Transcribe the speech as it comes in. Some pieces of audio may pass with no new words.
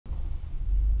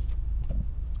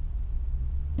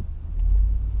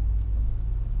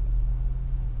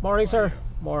Morning, sir.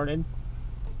 Morning.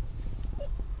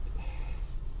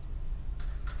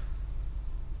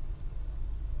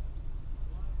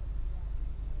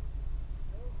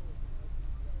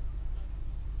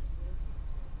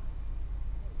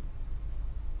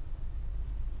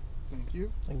 Thank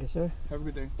you. Thank you, sir. Have a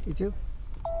good day. You too.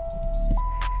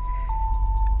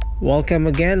 Welcome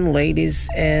again, ladies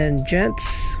and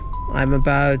gents. I'm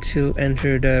about to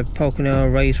enter the Pocono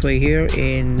Raceway here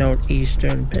in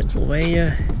northeastern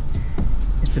Pennsylvania.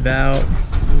 It's about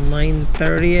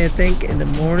 9:30, I think, in the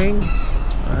morning.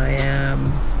 I am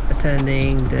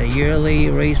attending the yearly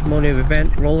Racemotive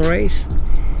event Rollrace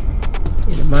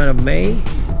in the month of May.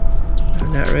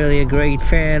 I'm not really a great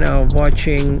fan of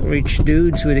watching rich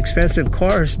dudes with expensive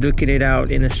cars duking it out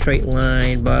in a straight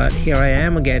line, but here I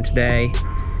am again today,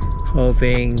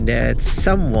 hoping that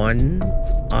someone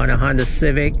on a Honda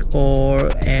Civic or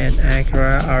an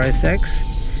Acura RSX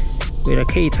with a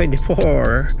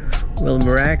K24 will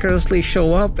miraculously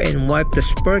show up and wipe the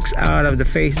sparks out of the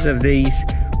faces of these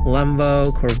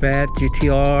Lambo, Corvette,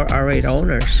 GTR, R8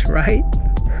 owners, right?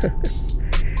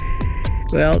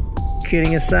 Well,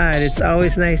 kidding aside, it's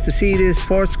always nice to see these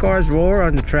sports cars roar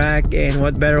on the track, and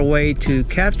what better way to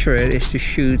capture it is to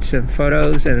shoot some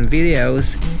photos and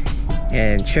videos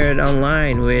and share it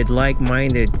online with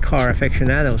like-minded car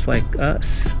aficionados like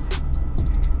us.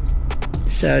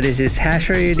 So this is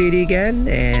Hasher Didi again,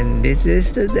 and this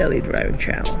is the Daily Driving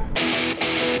Channel.